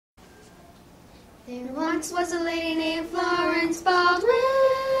There once was a lady named Florence Baldwin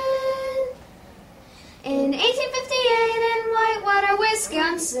in 1858 in Whitewater,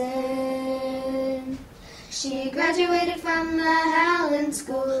 Wisconsin. She graduated from the Howland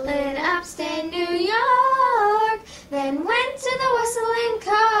School in upstate New York, then went to the Wesleyan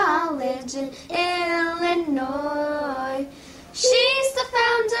College in Illinois. She's the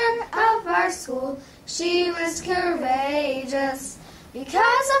founder of our school. She was courageous. Because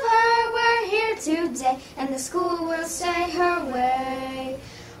of her, we're here today, and the school will stay her way.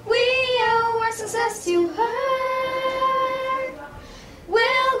 We owe our success to her.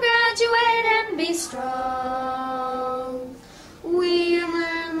 We'll graduate and be strong. We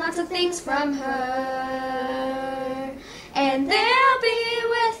learn lots of things from her, and they'll be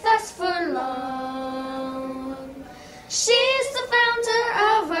with us for long. She's the founder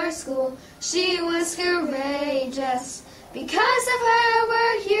of our school. She was courageous. Because of her,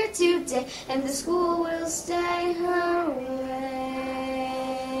 we're here today, and the school will stay her way.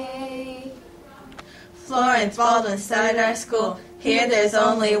 Florence Baldwin started our school. Here there's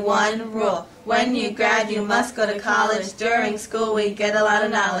only one rule. When you grad, you must go to college. During school, we get a lot of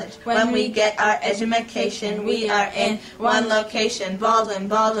knowledge. When we get our education, we are in one location. Baldwin,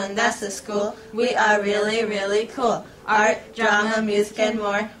 that's the school. We are really, really cool. Art, drama, music, and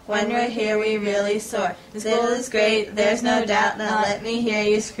more. When we're here, we really soar. The school is great, there's no doubt. Now let me hear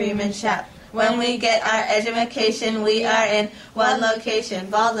you scream and shout. When we get our education, we are in one location.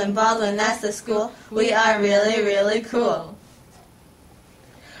 Baldwin, that's the school. We are really, really cool.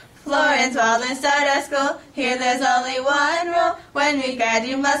 Florence Baldwin started our school. Here there's only one rule. When we grad,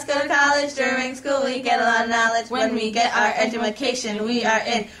 you must go to college. During school, we get a lot of knowledge. When we get our education, we are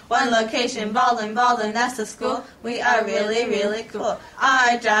in one location. Baldwin, that's the school. We are really, really cool.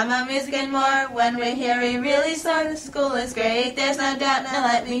 Art, drama, music, and more. When we're here, we really soar. The school is great, there's no doubt. Now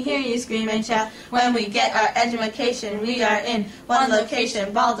let me hear you scream and shout. When we get our education, we are in one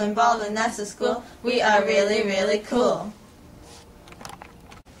location. Baldwin, that's the school. We are really, really cool.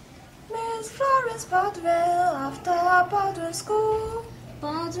 Miss Florence Baldwin of the Baldwin School.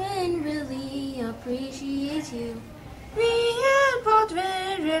 Baldwin really appreciates you, We at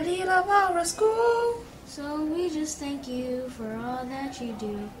Baldwin really love our school. so we just thank you for all that you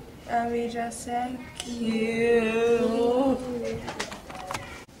do. And we just thank you.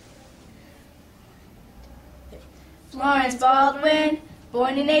 Florence Baldwin,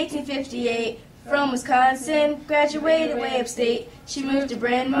 born in 1858, from Wisconsin, graduated way upstate. She moved to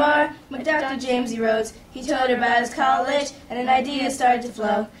Bryn Mawr with Dr. James E. Rhodes. He told her about his college, and an idea started to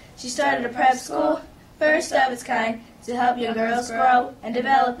flow. She started a prep school, first of its kind, to help young girls grow and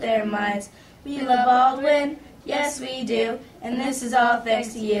develop their minds. We love Baldwin, yes we do, and this is all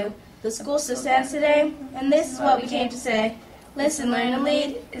thanks to you. The school still stands today, and this is what we came to say. Listen, learn, and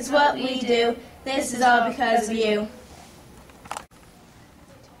lead is what we do. This is all because of you.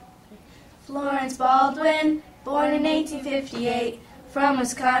 Florence Baldwin, born in 1858, from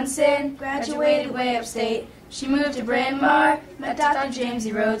Wisconsin, graduated way upstate. She moved to Bryn Mawr, met Dr. James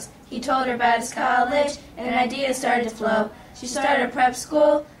E. Rhodes. He told her about his college, and an idea started to flow. She started a prep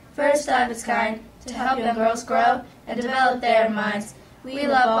school, first of its kind, to help young girls grow and develop their minds. We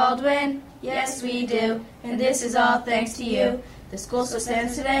love Baldwin, yes we do, and this is all thanks to you. The school still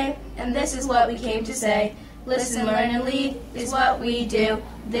stands today, and this is what we came to say. Listen, learn, and lead is what we do.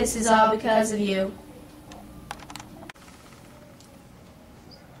 This is all because of you.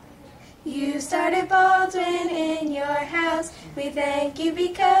 You started Baldwin in your house. We thank you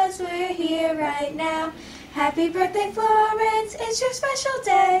because we're here right now. Happy birthday, Florence, it's your special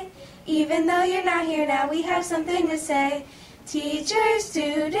day. Even though you're not here now, we have something to say. Teachers,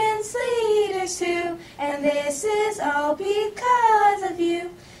 students, leaders too, and this is all because of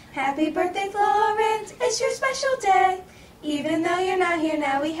you. Happy birthday, Florence, it's your special day. Even though you're not here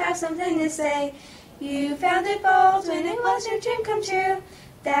now, we have something to say. You founded Baldwin, it was your dream come true.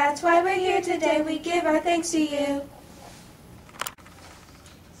 That's why we're here today, we give our thanks to you.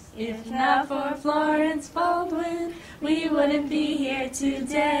 If not for Florence Baldwin, we wouldn't be here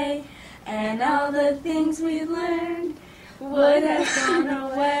today. And all the things we learned would have gone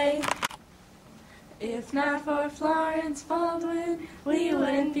away. If not for Florence Baldwin, we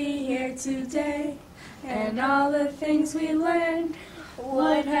wouldn't be here today. And all the things we learned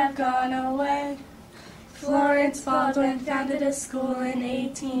would have gone away. Florence Baldwin founded a school in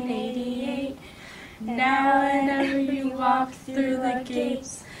 1888. Now whenever you walk through the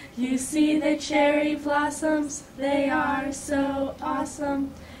gates, you see the cherry blossoms, they are so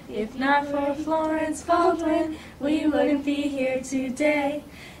awesome. If not for Florence Baldwin, we wouldn't be here today.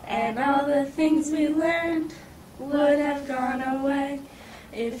 And all the things we learned would have gone away.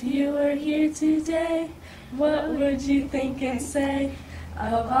 If you were here today, what would you think and say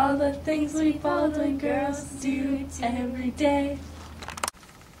of all the things we Baldwin girls do every day?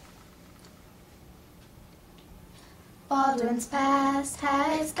 Baldwin's past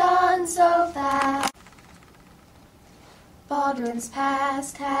has gone so fast. Baldwin's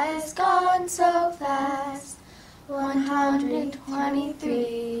past has gone so fast.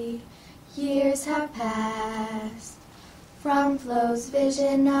 123 years have passed from Flo's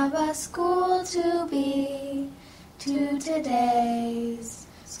vision of a school to be to today's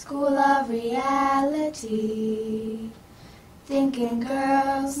school of reality. Thinking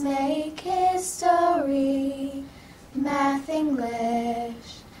girls make history, math,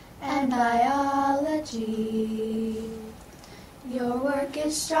 English, and biology. Your work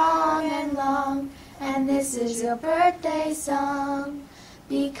is strong and long, and this is your birthday song.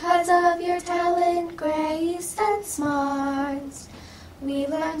 Because of your talent, grace, and smarts, we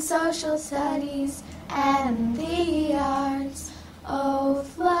learn social studies and the arts. Oh,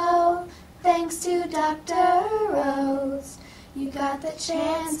 Flo, thanks to Dr. Rose, you got the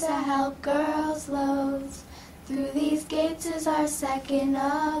chance to help girls loads. Through these gates is our second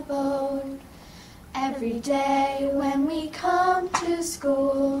abode. Every day when we come to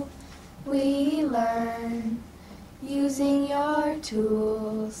school, we learn using your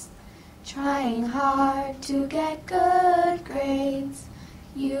tools, trying hard to get good grades.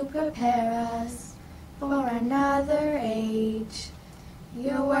 You prepare us for another age.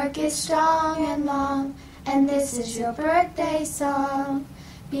 Your work is strong and long, and this is your birthday song.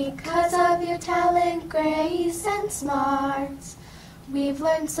 Because of your talent, grace, and smarts, we've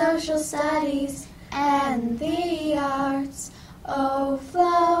learned social studies and the arts. Oh,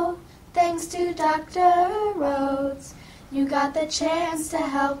 Flo, thanks to Dr. Rhodes, you got the chance to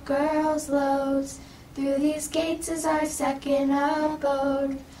help girls loads. Through these gates is our second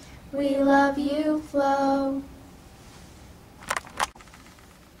abode. We love you, Flo.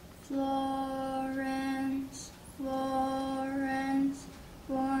 Florence, Florence,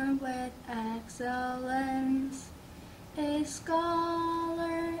 born with excellence, a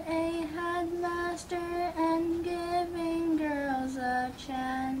scholar, a headmaster, and giving girls a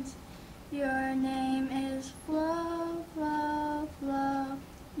chance. Your name is Flo, Flo, Flo.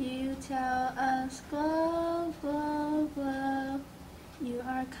 You tell us glow, glow, glow. You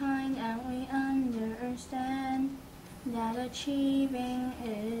are kind and we understand that achieving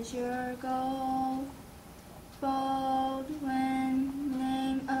is your goal. Baldwin,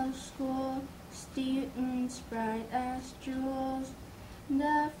 name of school, students bright as jewels.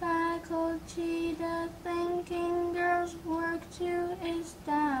 The faculty, the thinking girls work to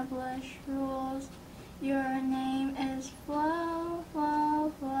establish rules. Your name is Flo,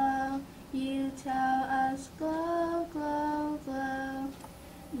 Flo, Flo. You tell us glow, glow, glow.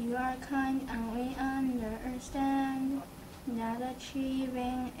 You are kind and we understand that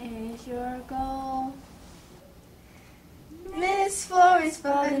achieving is your goal. Miss Florence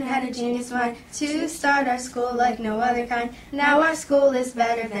Baldwin had a genius mind to start our school like no other kind. Now our school is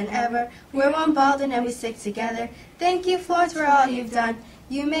better than ever. We're one Baldwin and we stick together. Thank you, Florence, for all you've done.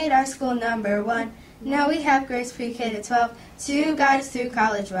 You made our school #1. Now we have grades pre-K to 12 to guide us through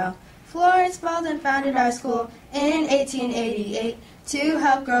college well. Florence Baldwin founded our school in 1888 to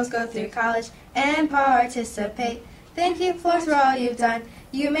help girls go through college and participate. Thank you, Florence, for all you've done.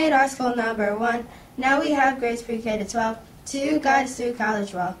 You made our school #1. Now we have grades pre-K to 12 to guide us through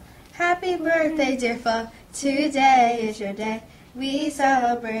college well. Happy birthday, dear Flo. Today is your day. We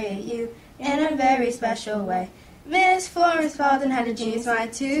celebrate you in a very special way. Miss Florence Baldwin had a genius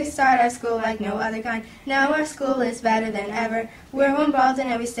mind to start our school like no other kind. Now our school is better than ever. We're one Baldwin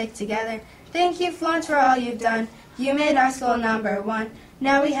and we stick together. Thank you, Florence, for all you've done. You made our school #1.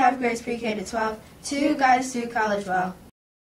 Now we have grades pre-K to 12 to guide us through college well.